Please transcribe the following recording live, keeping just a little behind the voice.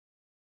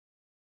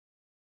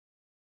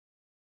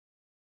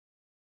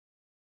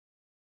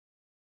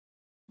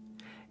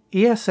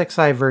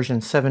ESXi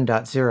version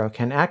 7.0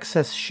 can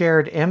access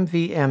shared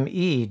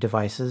NVMe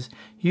devices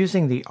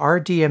using the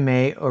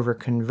RDMA over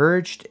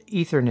Converged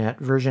Ethernet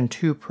version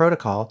 2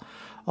 protocol,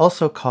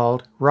 also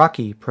called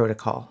RoCE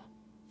protocol.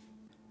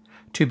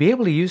 To be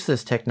able to use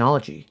this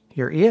technology,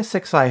 your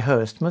ESXi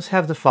host must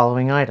have the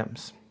following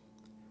items: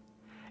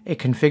 a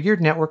configured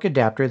network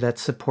adapter that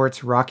supports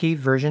RoCE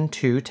version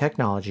 2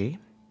 technology,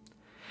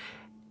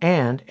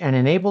 and an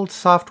enabled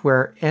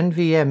software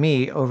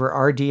NVMe over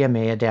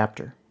RDMA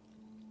adapter.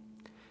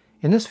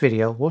 In this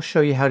video, we'll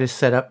show you how to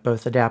set up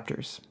both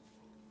adapters.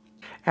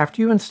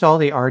 After you install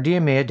the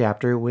RDMA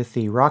adapter with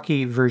the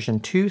RoCE version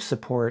 2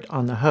 support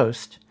on the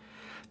host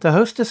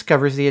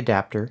discovers the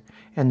adapter,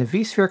 and the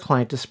vSphere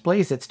client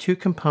displays its two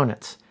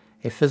components,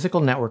 a physical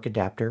network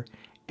adapter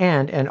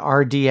and an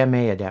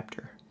RDMA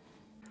adapter.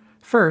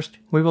 First,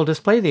 we will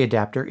display the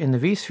adapter in the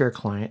vSphere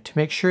client to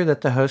make sure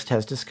that the host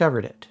has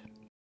discovered it.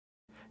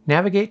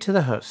 Navigate to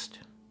the host.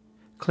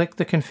 Click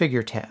the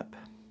Configure tab.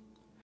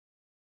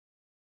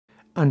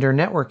 Under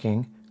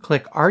Networking,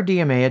 click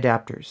RDMA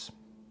Adapters.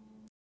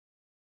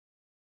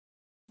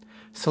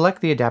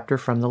 Select the adapter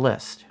from the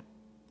list.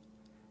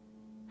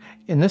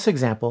 In this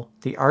example,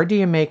 the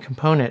RDMA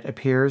component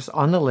appears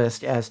on the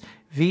list as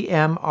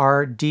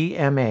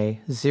VMRDMA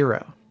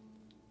 0.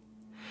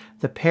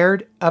 The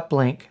paired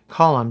uplink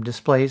column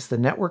displays the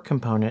network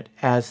component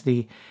as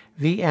the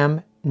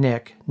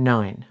VMNIC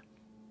 9.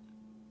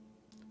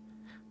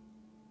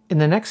 In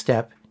the next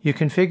step, you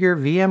configure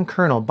VM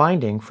kernel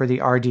binding for the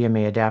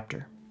RDMA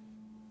adapter.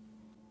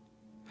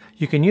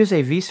 You can use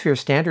a vSphere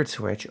standard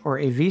switch or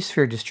a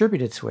vSphere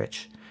distributed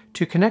switch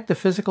to connect the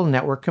physical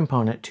network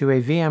component to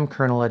a VM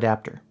kernel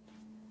adapter.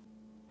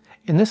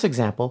 In this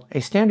example,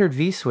 a standard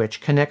vSwitch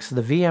connects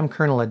the VM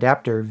kernel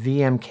adapter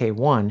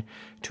VMK1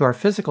 to our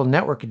physical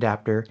network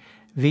adapter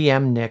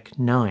VMNIC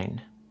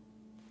 9.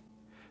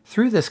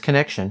 Through this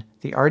connection,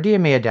 the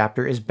RDMA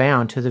adapter is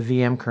bound to the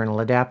VM kernel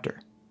adapter.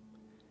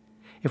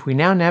 If we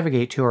now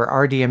navigate to our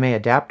RDMA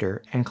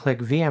adapter and click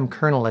VM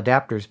kernel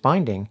adapters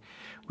binding,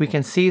 we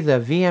can see the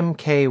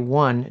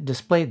VMK1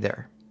 displayed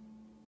there.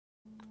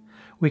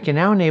 We can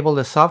now enable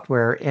the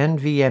software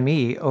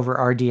NVMe over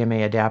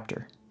RDMA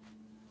adapter.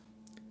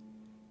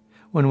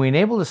 When we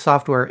enable the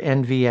software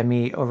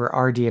NVMe over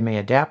RDMA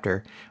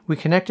adapter, we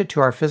connect it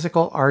to our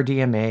physical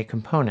RDMA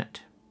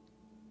component.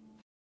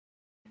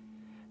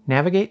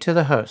 Navigate to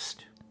the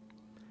host.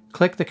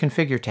 Click the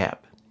Configure tab.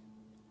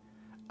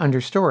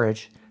 Under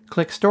Storage,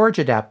 click Storage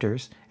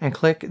Adapters and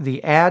click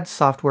the Add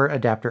Software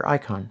Adapter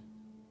icon.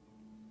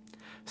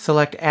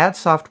 Select Add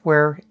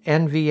Software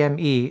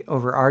NVMe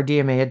over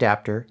RDMA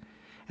adapter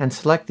and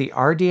select the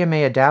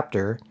RDMA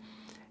adapter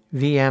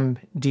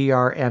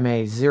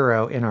VMDRMA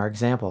 0 in our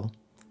example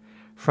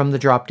from the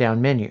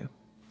drop-down menu.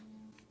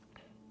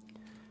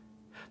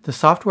 The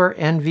software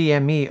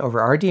NVMe over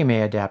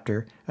RDMA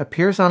adapter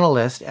appears on a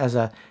list as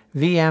a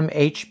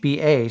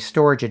VMHBA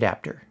storage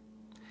adapter.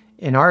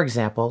 In our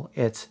example,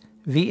 it's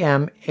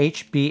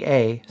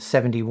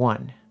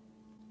VMHBA71.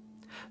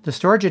 The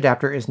storage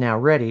adapter is now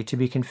ready to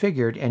be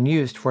configured and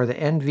used for the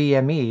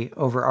NVMe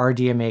over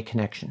RDMA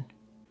connection.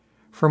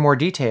 For more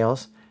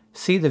details,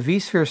 see the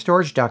vSphere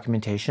storage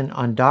documentation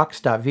on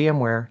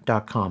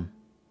docs.vmware.com.